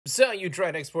So you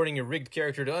tried exporting your rigged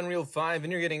character to Unreal 5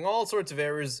 and you're getting all sorts of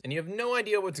errors and you have no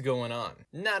idea what's going on.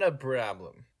 Not a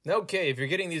problem. Okay, if you're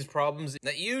getting these problems,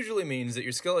 that usually means that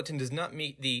your skeleton does not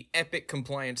meet the epic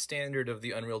compliance standard of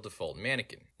the Unreal default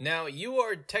mannequin. Now, you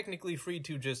are technically free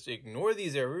to just ignore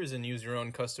these errors and use your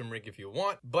own custom rig if you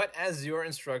want, but as your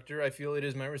instructor, I feel it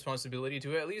is my responsibility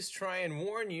to at least try and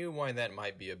warn you why that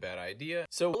might be a bad idea.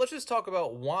 So let's just talk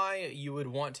about why you would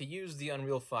want to use the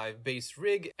Unreal 5 base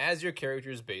rig as your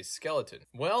character's base skeleton.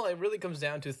 Well, it really comes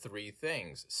down to three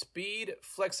things: speed,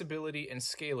 flexibility, and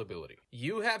scalability.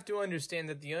 You have to understand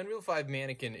that the Unreal 5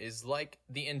 mannequin is like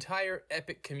the entire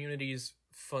Epic community's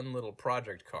fun little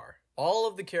project car. All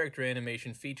of the character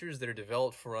animation features that are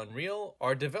developed for Unreal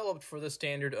are developed for the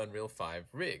standard Unreal 5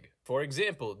 rig. For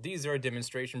example, these are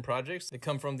demonstration projects that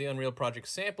come from the Unreal Project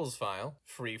Samples file,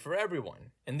 free for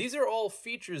everyone. And these are all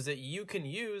features that you can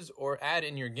use or add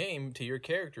in your game to your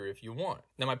character if you want.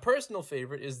 Now, my personal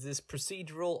favorite is this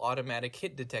procedural automatic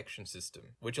hit detection system,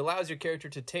 which allows your character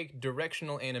to take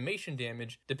directional animation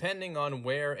damage depending on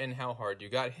where and how hard you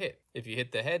got hit. If you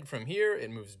hit the head from here,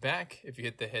 it moves back. If you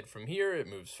hit the head from here, it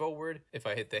moves forward. If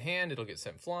I hit the hand, it'll get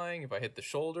sent flying. If I hit the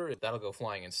shoulder, that'll go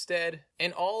flying instead.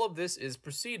 And all of this is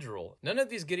procedural. None of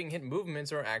these getting hit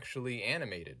movements are actually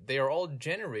animated. They are all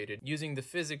generated using the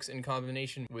physics in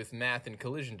combination with math and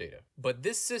collision data. But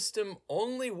this system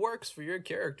only works for your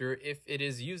character if it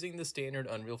is using the standard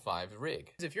Unreal 5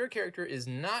 rig. If your character is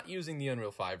not using the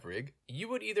Unreal 5 rig, you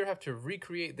would either have to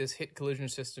recreate this hit collision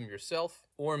system yourself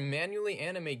or manually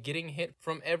animate getting hit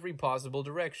from every possible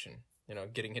direction. You know,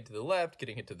 getting hit to the left,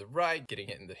 getting hit to the right, getting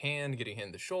hit in the hand, getting hit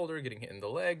in the shoulder, getting hit in the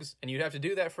legs, and you'd have to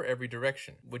do that for every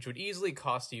direction, which would easily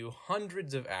cost you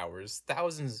hundreds of hours,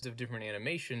 thousands of different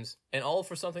animations, and all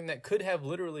for something that could have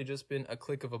literally just been a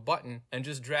click of a button and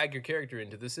just drag your character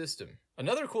into the system.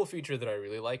 Another cool feature that I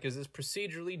really like is this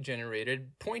procedurally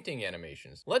generated pointing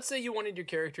animations. Let's say you wanted your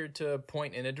character to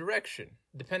point in a direction.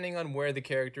 Depending on where the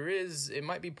character is, it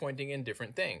might be pointing in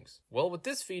different things. Well, with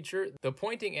this feature, the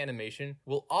pointing animation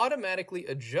will automatically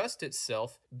adjust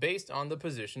itself based on the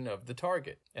position of the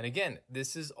target. And again,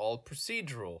 this is all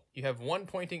procedural. You have one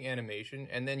pointing animation,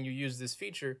 and then you use this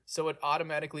feature so it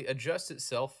automatically adjusts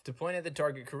itself to point at the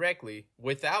target correctly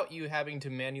without you having to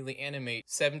manually animate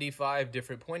 75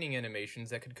 different pointing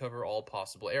animations that could cover all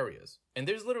possible areas. And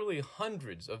there's literally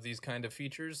hundreds of these kind of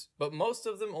features, but most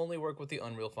of them only work with the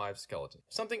Unreal 5 skeleton.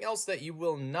 Something else that you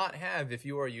will not have if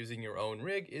you are using your own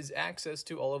rig is access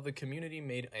to all of the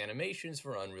community-made animations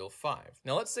for Unreal 5.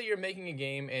 Now let's say you're making a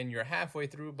game and you're halfway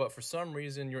through, but for some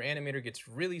reason your animator gets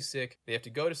really sick, they have to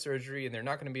go to surgery, and they're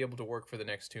not going to be able to work for the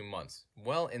next 2 months.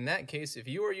 Well, in that case, if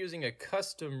you are using a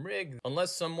custom rig,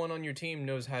 unless someone on your team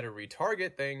knows how to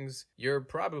retarget things, you're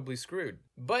probably screwed.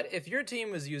 But if your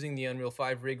team was using the Unreal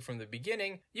 5 rig from the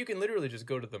beginning, you can literally just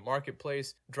go to the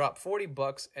marketplace, drop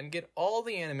 $40, and get all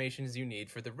the animations you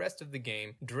need for the rest of the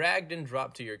game dragged and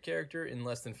dropped to your character in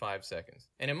less than 5 seconds.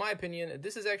 And in my opinion,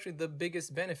 this is actually the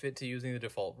biggest benefit to using the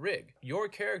default rig. Your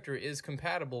character is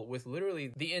compatible with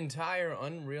literally the entire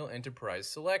Unreal Enterprise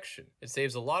selection. It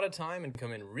saves a lot of time and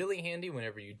come in really handy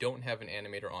whenever you don't have an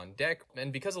animator on deck.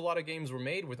 And because a lot of games were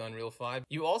made with Unreal 5,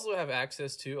 you also have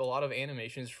access to a lot of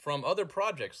animations from other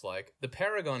projects like the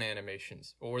Paragon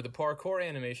animations, or the parkour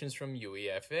animations from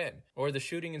UE5, or the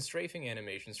shooting and strafing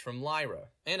animations from Lyra.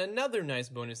 And another nice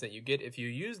bonus that you get if you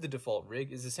use the default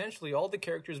rig is essentially all the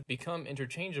characters become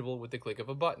interchangeable with the click of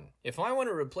a button. If I want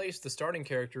to replace the starting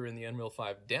character in the Unreal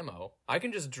 5 demo, I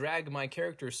can just drag my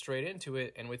character straight into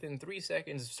it and within 3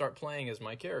 seconds start playing as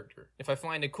my character. If I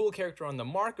find a cool character on the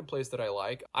marketplace that I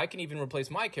like, I can even replace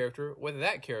my character with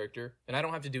that character, and I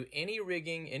don't have to do any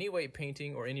rigging, any weight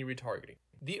painting, or any retargeting.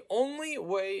 The only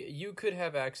way you could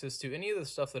have access to any of the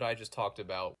stuff that I just talked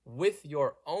about with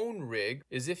your own rig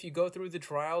is if you go through the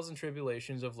trials and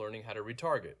tribulations of learning how to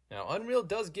retarget. Now, Unreal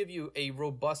does give you a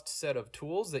robust set of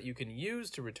tools that you can use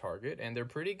to retarget, and they're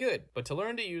pretty good. But to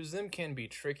learn to use them can be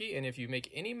tricky, and if you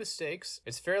make any mistakes,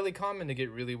 it's fairly common to get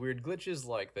really weird glitches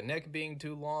like the neck being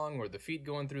too long, or the feet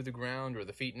going through the ground, or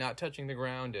the feet not touching the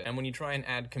ground. And when you try and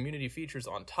add community features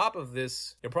on top of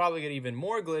this, you'll probably get even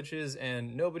more glitches,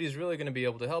 and nobody's really going to be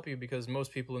able to help you because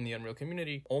most people in the Unreal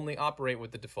community only operate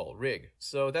with the default rig.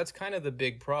 So that's kind of the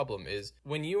big problem, is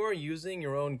when you are using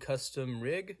your own custom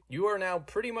rig, you are now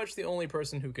pretty much the only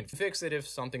person who can fix it if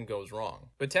something goes wrong.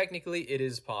 But technically it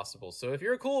is possible. So if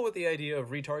you're cool with the idea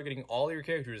of retargeting all your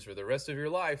characters for the rest of your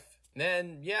life,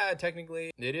 then yeah,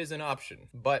 technically it is an option.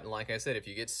 But like I said, if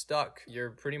you get stuck, you're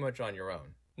pretty much on your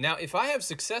own. Now, if I have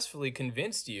successfully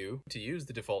convinced you to use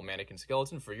the default mannequin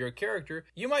skeleton for your character,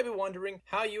 you might be wondering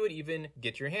how you would even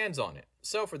get your hands on it.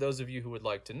 So for those of you who would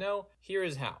like to know, here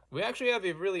is how. We actually have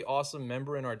a really awesome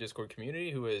member in our Discord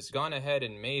community who has gone ahead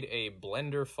and made a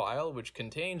Blender file which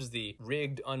contains the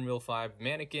rigged Unreal 5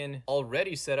 mannequin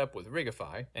already set up with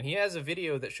Rigify, and he has a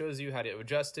video that shows you how to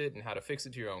adjust it and how to fix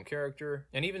it to your own character,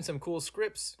 and even some cool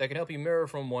scripts that can help you mirror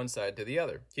from one side to the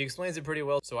other. He explains it pretty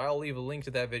well, so I'll leave a link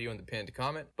to that video in the pinned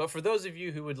comment. But for those of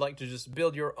you who would like to just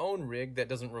build your own rig that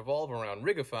doesn't revolve around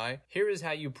Rigify, here is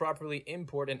how you properly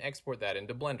import and export that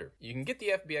into Blender. You can get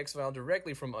the FBX file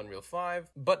directly from Unreal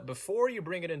 5, but before you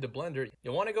bring it into Blender,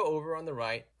 you'll want to go over on the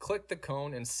right, click the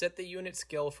cone, and set the unit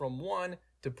scale from 1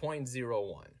 to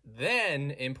 0.01.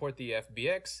 Then import the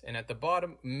FBX, and at the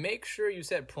bottom, make sure you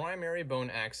set primary bone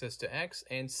axis to X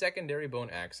and secondary bone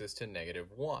axis to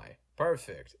 -Y.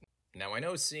 Perfect. Now, I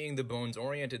know seeing the bones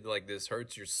oriented like this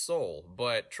hurts your soul,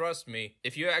 but trust me,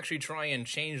 if you actually try and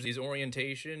change these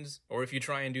orientations, or if you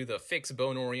try and do the fixed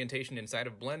bone orientation inside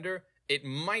of Blender, it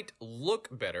might look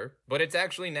better, but it's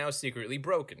actually now secretly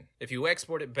broken. If you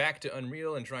export it back to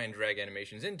Unreal and try and drag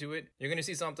animations into it, you're going to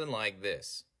see something like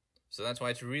this. So that's why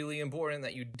it's really important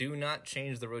that you do not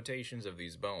change the rotations of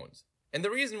these bones. And the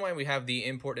reason why we have the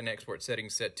import and export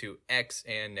settings set to X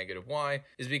and -Y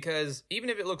is because even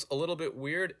if it looks a little bit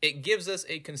weird, it gives us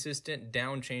a consistent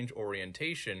down change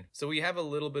orientation, so we have a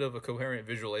little bit of a coherent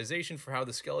visualization for how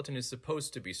the skeleton is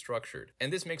supposed to be structured.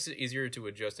 And this makes it easier to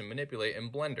adjust and manipulate in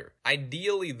Blender.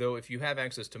 Ideally though, if you have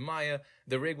access to Maya,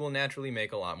 the rig will naturally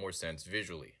make a lot more sense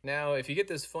visually. Now, if you get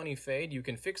this funny fade, you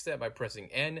can fix that by pressing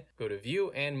N, go to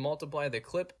View, and multiply the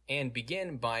clip, and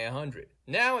begin by 100.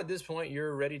 Now, at this point,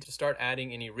 you're ready to start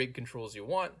adding any rig controls you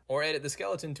want, or edit the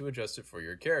skeleton to adjust it for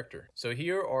your character. So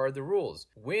here are the rules.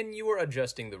 When you are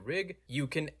adjusting the rig, you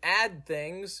can add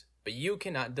things, but you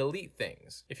cannot delete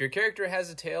things. If your character has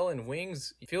a tail and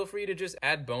wings, feel free to just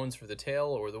add bones for the tail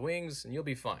or the wings and you'll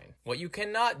be fine. What you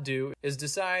cannot do is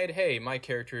decide, hey, my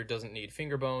character doesn't need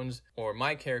finger bones, or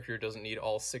my character doesn't need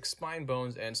all 6 spine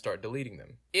bones, and start deleting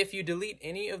them. If you delete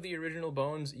any of the original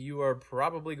bones, you are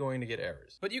probably going to get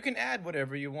errors. But you can add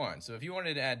whatever you want. So if you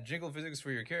wanted to add jiggle physics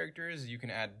for your characters, you can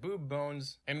add boob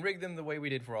bones and rig them the way we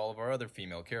did for all of our other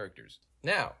female characters.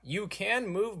 Now, you can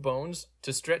move bones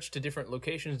to stretch to different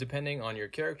locations depending on your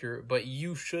character, but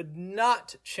you should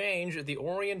not change the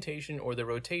orientation or the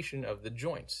rotation of the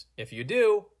joints. If you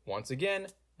do, once again,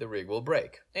 the rig will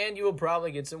break, and you will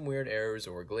probably get some weird errors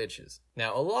or glitches.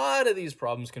 Now, a lot of these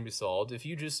problems can be solved if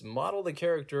you just model the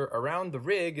character around the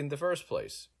rig in the first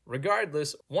place.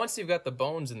 Regardless, once you've got the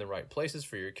bones in the right places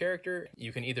for your character,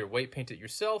 you can either weight paint it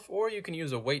yourself, or you can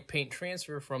use a weight paint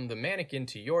transfer from the mannequin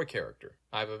to your character.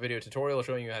 I have a video tutorial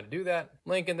showing you how to do that,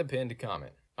 link in the pinned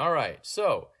comment. Alright,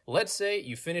 so let's say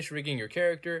you finish rigging your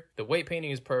character, the weight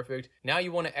painting is perfect, now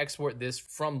you want to export this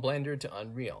from Blender to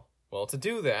Unreal. Well, to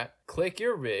do that, click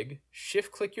your rig,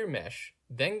 shift-click your mesh,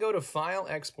 then go to File,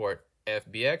 Export,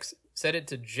 FBX, set it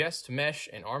to Just Mesh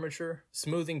and Armature,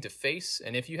 smoothing to Face,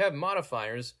 and if you have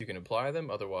modifiers, you can apply them,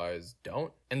 otherwise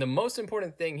don't. And the most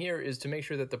important thing here is to make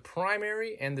sure that the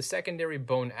primary and the secondary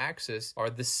bone axis are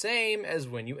the same as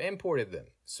when you imported them.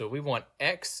 So we want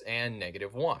X and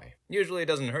 -Y. Usually it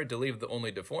doesn't hurt to leave the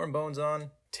only deformed bones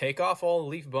on. Take off all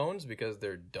leaf bones because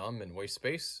they're dumb and waste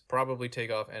space. Probably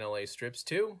take off NLA strips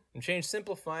too. And change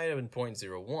Simplify to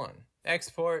 0.01.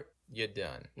 Export, you're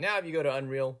done. Now if you go to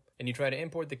Unreal and you try to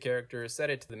import the character, set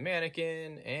it to the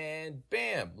mannequin, and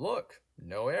bam, look,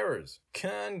 no errors.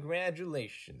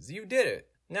 Congratulations, you did it.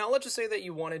 Now let's just say that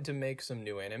you wanted to make some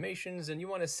new animations and you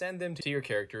want to send them to your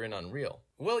character in Unreal.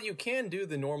 Well, you can do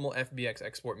the normal FBX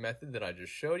export method that I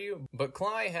just showed you, but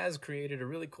Cly has created a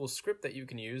really cool script that you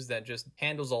can use that just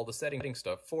handles all the setting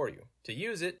stuff for you. To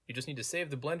use it, you just need to save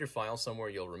the Blender file somewhere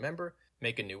you'll remember,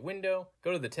 make a new window,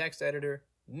 go to the text editor,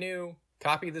 new,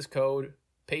 copy this code,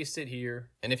 paste it here,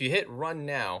 and if you hit run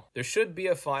now, there should be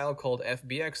a file called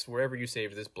FBX wherever you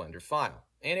saved this Blender file,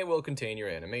 and it will contain your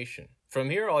animation. From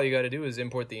here, all you gotta do is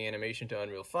import the animation to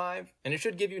Unreal 5, and it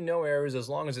should give you no errors as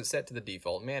long as it's set to the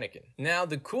default mannequin. Now,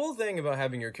 the cool thing about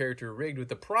having your character rigged with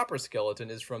the proper skeleton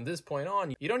is from this point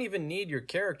on, you don't even need your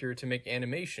character to make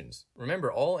animations.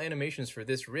 Remember, all animations for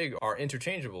this rig are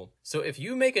interchangeable, so if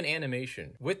you make an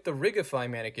animation with the Rigify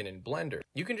mannequin in Blender,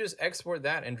 you can just export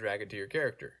that and drag it to your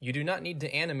character. You do not need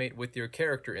to animate with your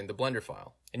character in the Blender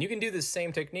file. And you can do this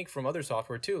same technique from other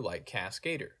software too, like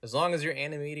Cascader. As long as you're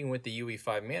animating with the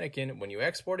UE5 mannequin, when you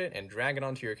export it and drag it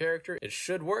onto your character, it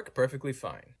should work perfectly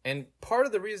fine. And part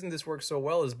of the reason this works so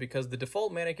well is because the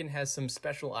default mannequin has some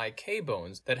special IK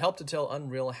bones that help to tell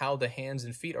Unreal how the hands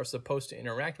and feet are supposed to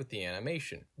interact with the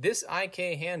animation. This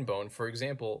IK hand bone, for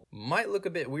example, might look a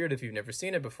bit weird if you've never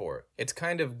seen it before. It's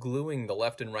kind of gluing the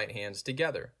left and right hands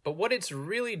together. But what it's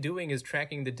really doing is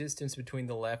tracking the distance between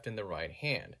the left and the right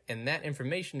hand. And that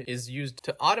information is used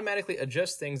to automatically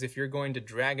adjust things if you're going to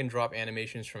drag and drop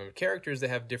animations from characters that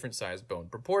have different sized bone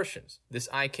proportions. This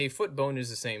IK foot bone is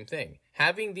the same thing.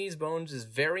 Having these bones is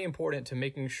very important to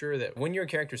making sure that when your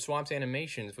character swaps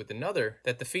animations with another,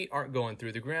 that the feet aren't going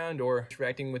through the ground or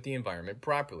interacting with the environment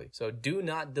properly. So do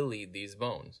not delete these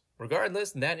bones.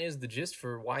 Regardless, that is the gist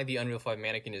for why the Unreal 5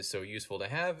 mannequin is so useful to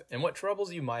have and what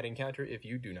troubles you might encounter if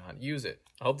you do not use it.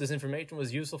 I hope this information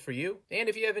was useful for you, and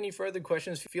if you have any further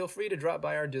questions, feel free to drop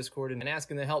by our Discord and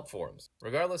ask in the help forums.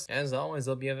 Regardless, as always,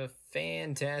 I hope you have a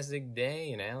fantastic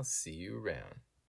day, and I'll see you around.